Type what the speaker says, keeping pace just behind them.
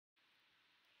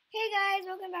Hey guys,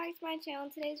 welcome back to my channel.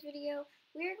 In today's video,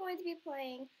 we're going to be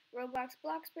playing Roblox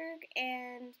Bloxburg,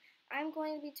 and I'm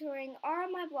going to be touring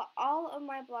all of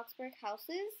my Bloxburg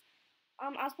houses. I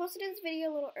was supposed to do this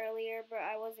video a little earlier, but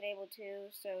I wasn't able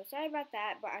to, so sorry about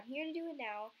that, but I'm here to do it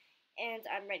now, and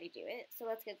I'm ready to do it, so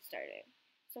let's get started.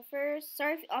 So first,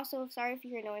 sorry if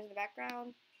you hear noise in the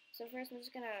background. So first, I'm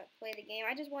just going to play the game.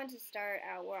 I just wanted to start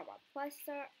out where all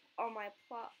my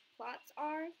plots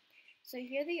are. So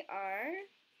here they are.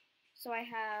 So I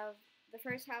have, the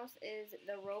first house is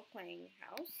the role-playing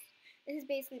house. This is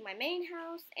basically my main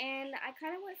house, and I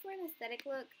kind of went for an aesthetic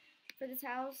look for this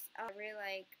house. I really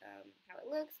like how it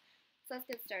looks. So let's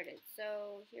get started.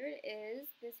 So here it is.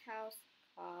 This house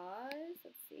costs,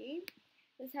 let's see.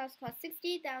 This house costs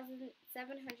 $68,749.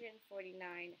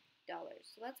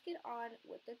 So let's get on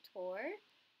with the tour.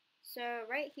 So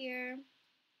right here,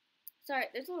 sorry,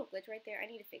 there's a little glitch right there. I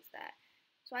need to fix that.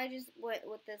 So I just went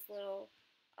with this little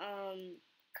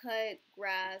cut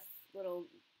grass, little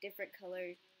different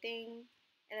color thing.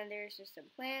 And then there's just some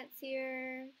plants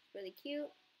here, really cute.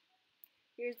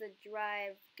 Here's the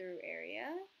drive-through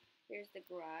area. Here's the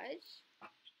garage.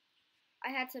 I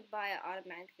had to buy an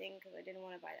automatic thing because I didn't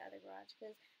want to buy the other garage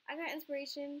because I got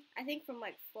inspiration, I think from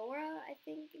like Flora, I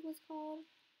think it was called.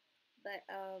 But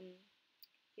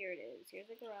here it is. Here's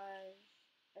the garage.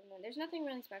 And then there's nothing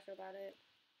really special about it.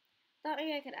 Thought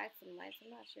maybe I could add some lights. I'm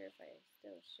not sure if I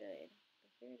still should.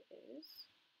 But here it is.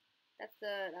 That's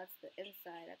the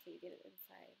inside. That's how you get it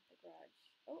inside the garage.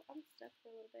 Oh, I'm stuck for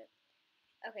a little bit.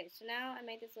 Okay, so now I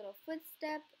made this little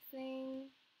footstep thing.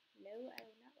 No, I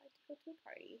would not like to go to a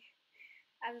party.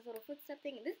 I have this little footstep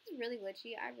thing. This is really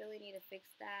glitchy. I really need to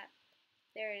fix that.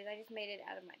 There it is. I just made it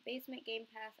out of my basement game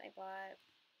pass I bought.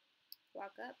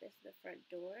 Walk up. This is the front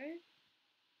door.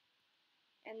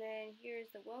 And then here's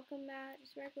the welcome mat,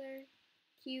 just regular,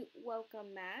 cute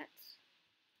welcome mat.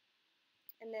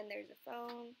 And then there's a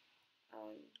phone,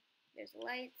 there's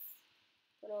lights,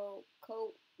 little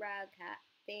coat rag hat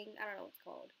thing, I don't know what it's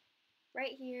called.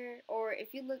 Right here, or if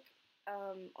you look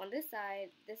on this side,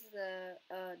 this is a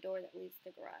door that leads to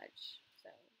the garage.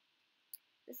 So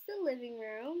this is the living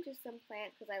room, just some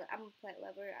plants, because I'm a plant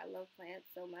lover, I love plants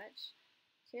so much.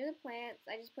 So here are the plants.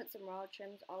 I just put some raw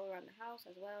trims all around the house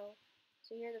as well.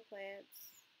 So here are the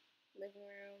plants, living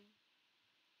room.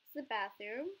 This is the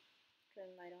bathroom.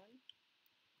 Turn the light on.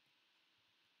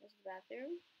 This is the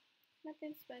bathroom.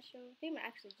 Nothing special. I think I'm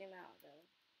actually zoom out though.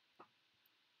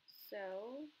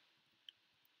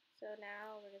 So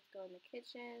now we're just going to the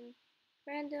kitchen.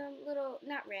 Random little,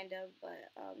 not random,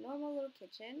 but normal little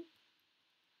kitchen.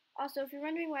 Also, if you're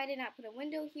wondering why I did not put a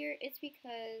window here, it's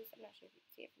because, I'm not sure if you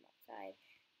can see it from outside.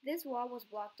 This wall was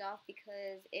blocked off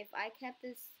because if I kept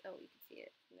this, oh, you can see it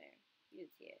from there. You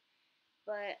can see it.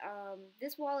 But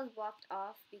this wall is blocked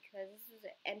off because this is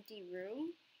an empty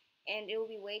room and it will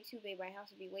be way too big. My house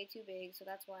would be way too big, so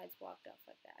that's why it's blocked off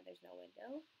like that. There's no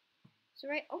window. So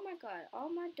oh my god,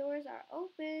 all my doors are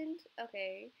opened.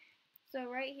 Okay, so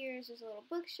right here is just a little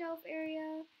bookshelf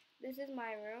area. This is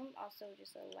my room, also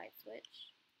just a light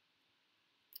switch.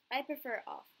 I prefer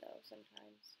off though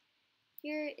sometimes.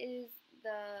 Here is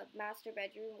the master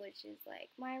bedroom, which is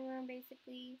like my room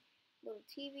basically. Little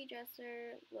TV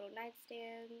dresser, little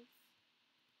nightstands.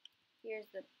 Here's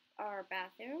our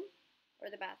bathroom,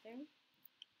 or the bathroom.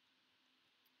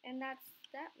 And that's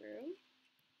that room.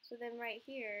 So then right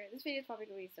here, this video is probably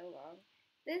going to be so long.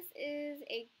 This is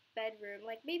a bedroom,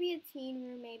 like maybe a teen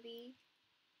room maybe.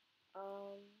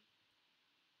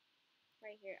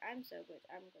 Right here, I'm glitching a little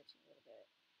bit.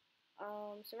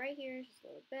 So right here is just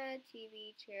a little bed,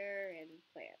 TV, chair, and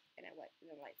plant, and a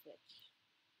light switch.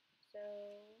 So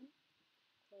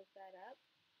close that up,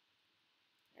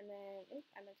 and then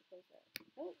oops, I meant to close that.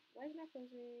 Oh, why is it not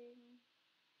closing?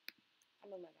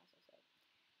 I'm on my mouse also.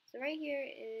 So right here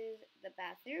is the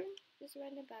bathroom, just a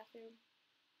random bathroom.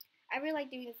 I really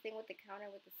like doing this thing with the counter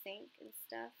with the sink and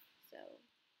stuff. So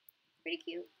pretty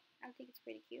cute. I think it's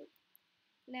pretty cute.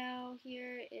 Now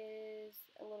here is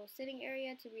a little sitting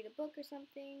area to read a book or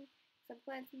something. Some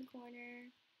plants in the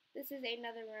corner. This is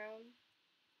another room,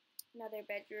 another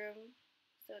bedroom.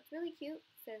 So it's really cute.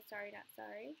 It says sorry, not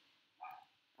sorry.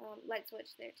 Light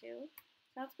switch there too.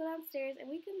 So let's go downstairs and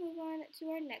we can move on to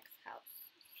our next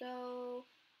house. So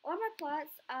all my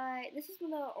plots, this is the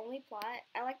only plot.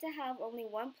 I like to have only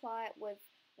one plot with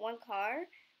one car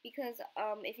because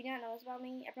if you don't know this about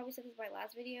me, I probably said this in my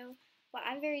last video, but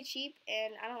I'm very cheap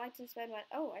and I don't like to spend money.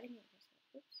 Oh, I didn't even press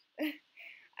that. Oops.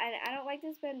 I don't like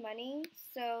to spend money,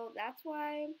 so that's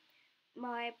why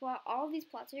all of these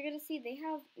plots you're gonna see, they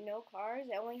have no cars.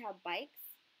 They only have bikes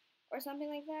or something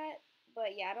like that.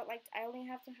 But yeah, I only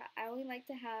like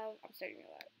to have. I'm starting to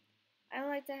realize. I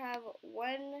like to have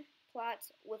one plot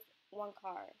with one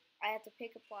car. I have to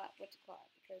pick a plot which plot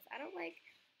because I don't like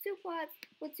two plots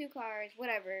with two cars.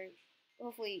 Whatever.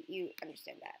 Hopefully you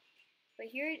understand that. But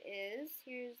here it is.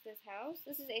 Here's this house.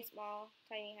 This is a small,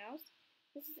 tiny house.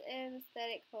 This is an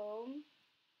aesthetic home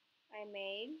I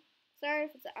made. Sorry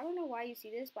if it's, I don't know why you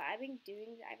see this, but I've been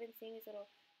seeing this little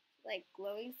like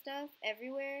glowing stuff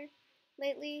everywhere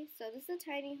lately. So this is a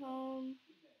tiny home.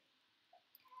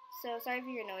 So sorry for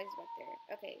your noise back there.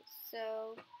 Okay,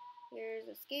 so here's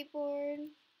a skateboard.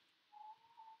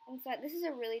 Inside, this is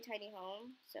a really tiny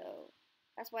home, so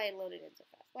that's why I loaded in so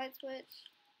fast. Light switch.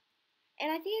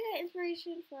 And I think I got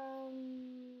inspiration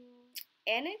from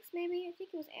Annex, maybe? I think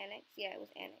it was Annex. Yeah, it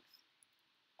was Annex.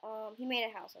 He made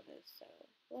a house of this, so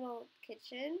little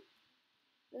kitchen,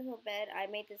 little bed. I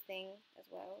made this thing as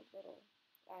well.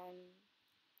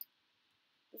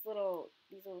 These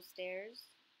little stairs.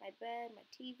 My bed, my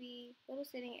TV, little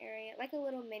sitting area, like a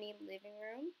little mini living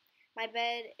room. My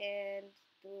bed and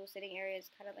the little sitting area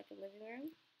is kind of like a living room.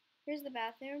 Here's the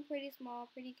bathroom, pretty small,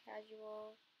 pretty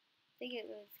casual. I think it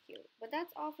looks cute. But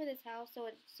that's all for this house, so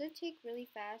it should take really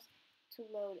fast to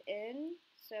load in.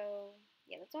 So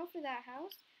yeah, that's all for that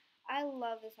house. I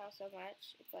love this house so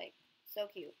much. It's like so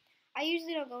cute. I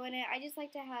usually don't go in it. I just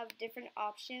like to have different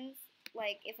options.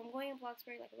 Like if I'm going in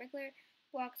Bloxburg, like a regular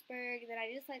Bloxburg, then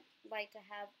I just like to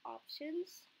have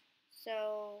options.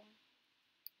 So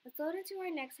let's load into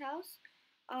our next house.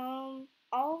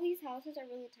 All these houses are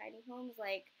really tiny homes.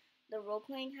 Like the role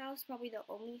playing house, probably the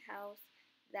only house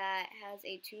that has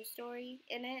a 2-story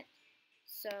in it.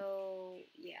 So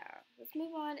yeah, let's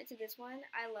move on into this one.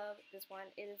 I love this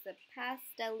one. It is a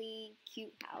pastel-y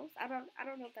cute house. I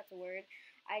don't know if that's a word.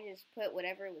 I just put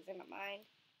whatever was in my mind.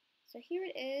 So here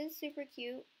it is, super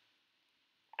cute.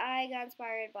 I got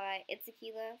inspired by It's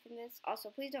Tequila from this.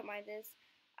 Also, please don't mind this.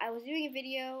 I was doing a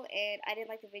video and I didn't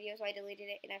like the video, so I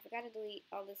deleted it, and I forgot to delete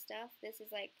all this stuff. This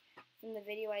is like from the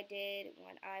video I did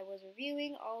when I was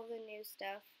reviewing all the new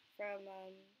stuff from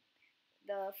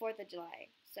the 4th of July.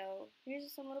 So here's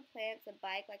just some little plants, a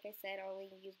bike. Like I said, I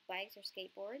only use bikes or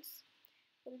skateboards.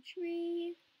 Little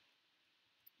tree.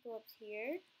 Go up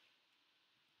here.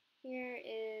 Here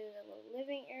is a little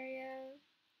living area.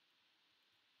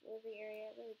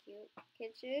 Really cute.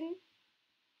 Kitchen.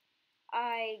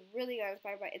 I really got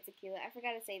inspired by It's Tequila. I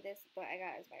forgot to say this, but I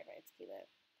got inspired by It's Tequila.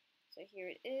 So here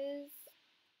it is.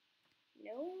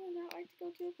 No one would not like to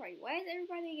go to a party. Why is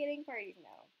everybody getting parties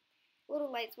now?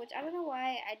 Little light switch. I don't know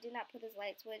why I did not put this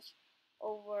light switch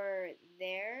over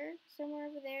there, somewhere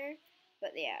over there.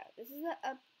 But yeah, this is the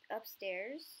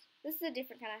upstairs. This is a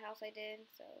different kind of house I did.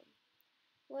 So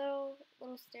little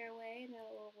stairway and then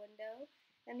a little window.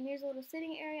 And here's a little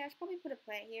sitting area. I should probably put a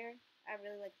plant here. I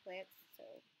really like plants, so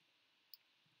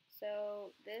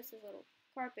this is a little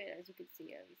carpet, as you can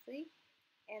see, obviously.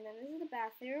 And then this is the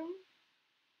bathroom.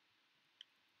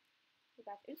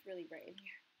 It's really bright in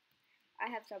here.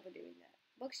 I have trouble doing that.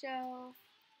 Bookshelf.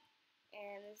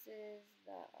 And this is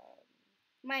the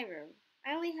my room.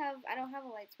 I don't have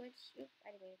a light switch. Oops,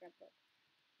 I didn't mean to grab the book.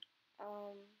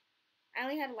 I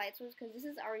only had a light switch because this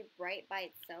is already bright by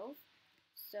itself.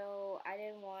 So I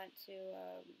didn't want to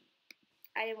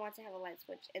have a light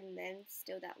switch and then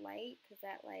still that light, because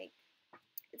that like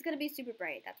it's gonna be super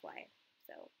bright. That's why.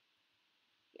 So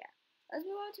yeah, let's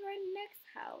move on to our next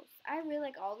house. I really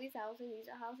like all these houses.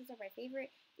 These houses are my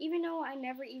favorite, even though I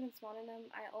never even spawn in them.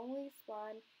 I only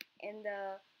spawn in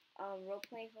the role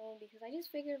playing home because I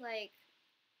just figured like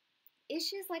it's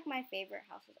just like my favorite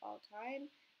houses all time.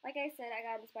 Like I said, I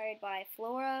got inspired by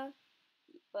Flora,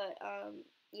 but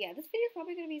yeah, this video is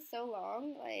probably gonna be so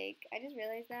long. Like I just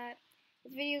realized that.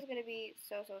 This video is gonna be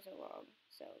so long.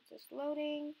 So just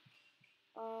loading.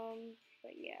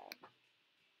 But yeah.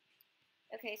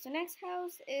 Okay, so next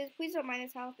house is, please don't mind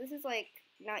this house. This is like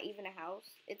not even a house.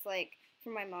 It's like for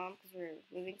my mom because we're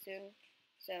moving soon.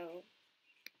 So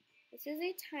this is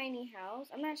a tiny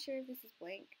house. I'm not sure if this is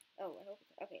blank. Oh, I hope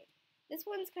it's okay. This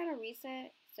one's kind of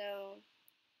recent. So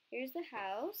here's the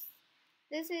house.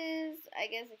 This is, I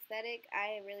guess, aesthetic.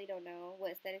 I really don't know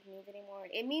what aesthetic means anymore.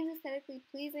 It means aesthetically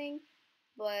pleasing.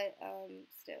 But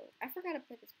still, I forgot to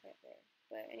put this plant there.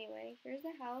 But anyway, here's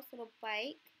the house, little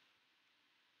bike.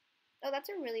 Oh, that's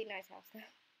a really nice house though.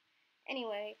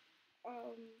 Anyway,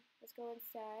 let's go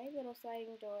inside. Little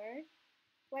sliding door,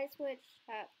 light switch,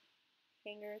 hat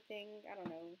hanger thing. I don't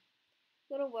know.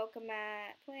 Little welcome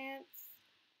mat, plants.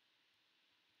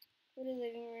 Little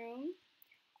living room.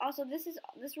 Also,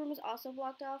 this room was also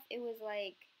blocked off. It was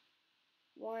like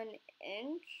 1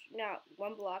 inch, no,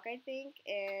 1 block, I think,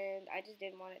 and I just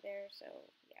didn't want it there, so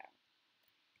yeah.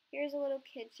 Here's a little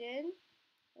kitchen.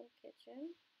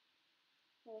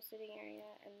 little sitting area,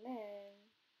 and then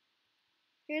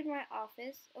here's my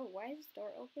office. Oh, why is this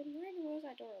door open? Why in the world is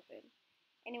that door open?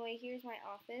 Anyway, here's my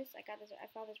office. I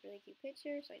found this really cute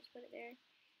picture, so I just put it there.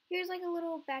 Here's like a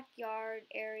little backyard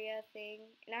area thing,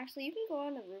 and actually you can go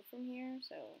on the roof from here.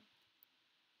 So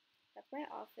that's my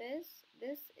office.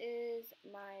 This is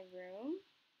my room,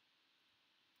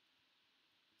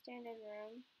 standard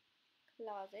room,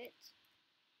 closet.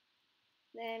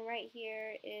 Then right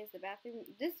here is the bathroom.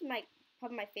 This is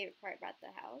probably my favorite part about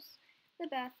the house. The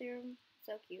bathroom,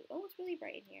 so cute. Oh, it's really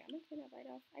bright in here. I'm gonna turn that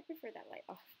light off. I prefer that light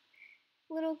off.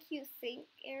 Little cute sink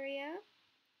area,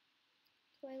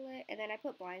 toilet, and then I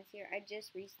put blinds here. I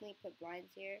just recently put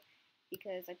blinds here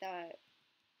because I thought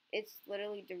it's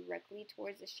literally directly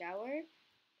towards the shower.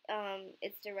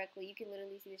 It's directly, you can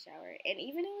literally see the shower. And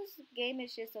even though this game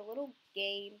is just a little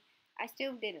game, I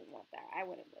still didn't want that. I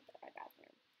wouldn't want that in my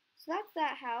bathroom. So that's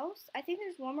that house. I think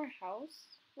there's one more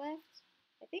house left.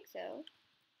 I think so.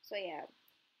 So yeah.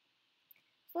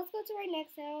 So let's go to our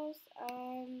next house.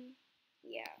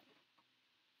 Yeah.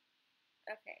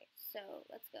 Okay, so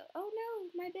let's go. Oh no,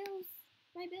 my bills.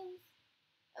 My bills.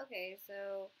 Okay,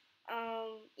 so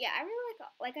yeah, I really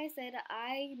like I said,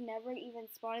 I never even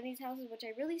spawn in these houses, which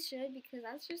I really should because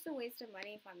that's just a waste of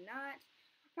money if I'm not.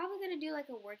 Probably gonna do like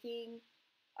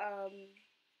um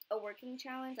a working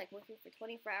challenge, like working for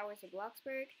 24 hours in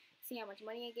Bloxburg, see how much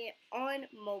money I get on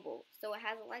mobile. So it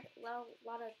has like a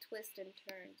lot of twists and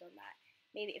turns on that.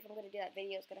 Maybe if I'm gonna do that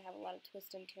video, it's gonna have a lot of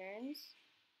twists and turns.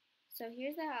 So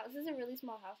here's the house. This is a really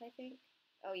small house, I think.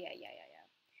 Oh yeah, yeah, yeah, yeah.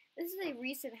 This is a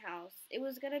recent house. It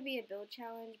was gonna be a build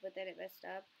challenge, but then it messed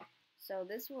up. So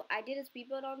I did a speed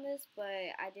build on this,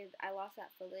 but I lost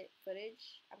that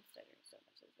footage. I'm stuttering so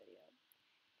much in this video.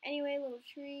 Anyway, little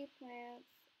tree, plants,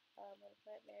 little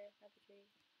plant there, happy tree.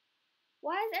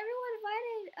 Why is everyone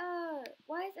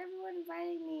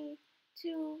inviting me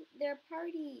to their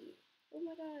party? Oh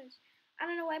my gosh. I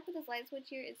don't know why I put this light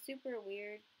switch here. It's super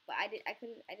weird, but I didn't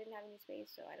have any space,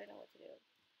 so I don't know what to do.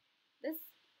 This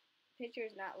picture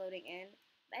is not loading in.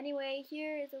 Anyway,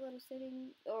 here is a little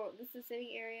this is a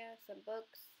sitting area, some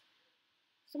books,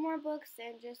 some more books,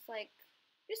 and just a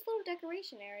little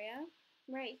decoration area.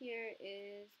 Right here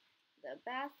is the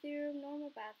bathroom, normal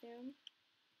bathroom.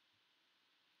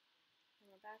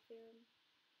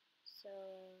 So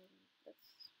that's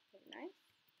pretty nice.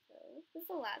 So this is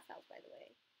the last house, by the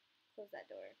way. Close that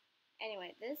door.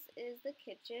 Anyway, this is the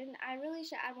kitchen. I really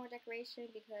should add more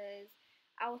decoration because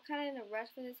I was kind of in a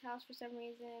rush for this house for some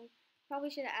reason.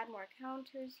 Probably should have added more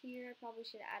counters here. Probably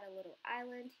should have added a little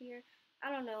island here.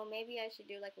 I don't know. Maybe I should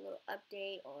do like a little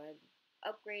update on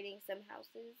upgrading some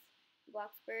houses,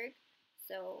 Bloxburg.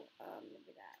 So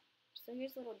maybe that. So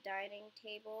here's a little dining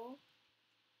table.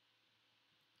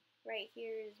 Right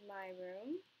here is my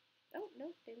room. Oh,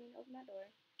 nope, didn't mean to open that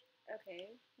door.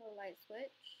 Okay, little light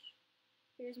switch.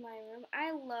 Here's my room.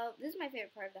 This is my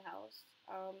favorite part of the house.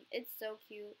 It's so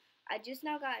cute. I just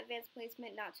now got advanced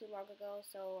placement not too long ago,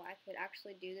 so I could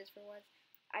actually do this for once.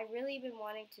 I've really been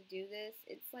wanting to do this.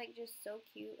 It's like just so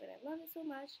cute, and I love it so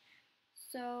much.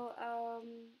 So,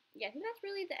 yeah, I think that's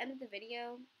really the end of the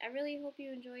video. I really hope you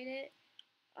enjoyed it.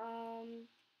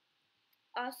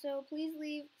 Also, please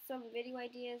leave some video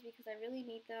ideas because I really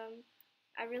need them.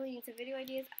 I really need some video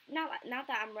ideas. Not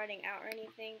that I'm running out or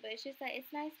anything, but it's just that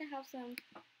it's nice to have some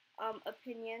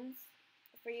opinions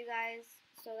for you guys.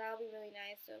 So that'll be really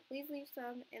nice. So please leave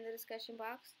some in the discussion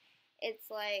box.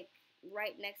 It's like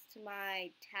right next to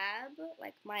my tab,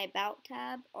 like my about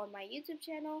tab on my YouTube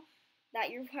channel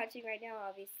that you're watching right now,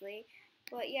 obviously.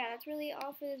 But yeah, that's really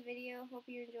all for this video. Hope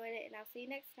you enjoyed it, and I'll see you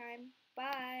next time.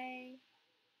 Bye!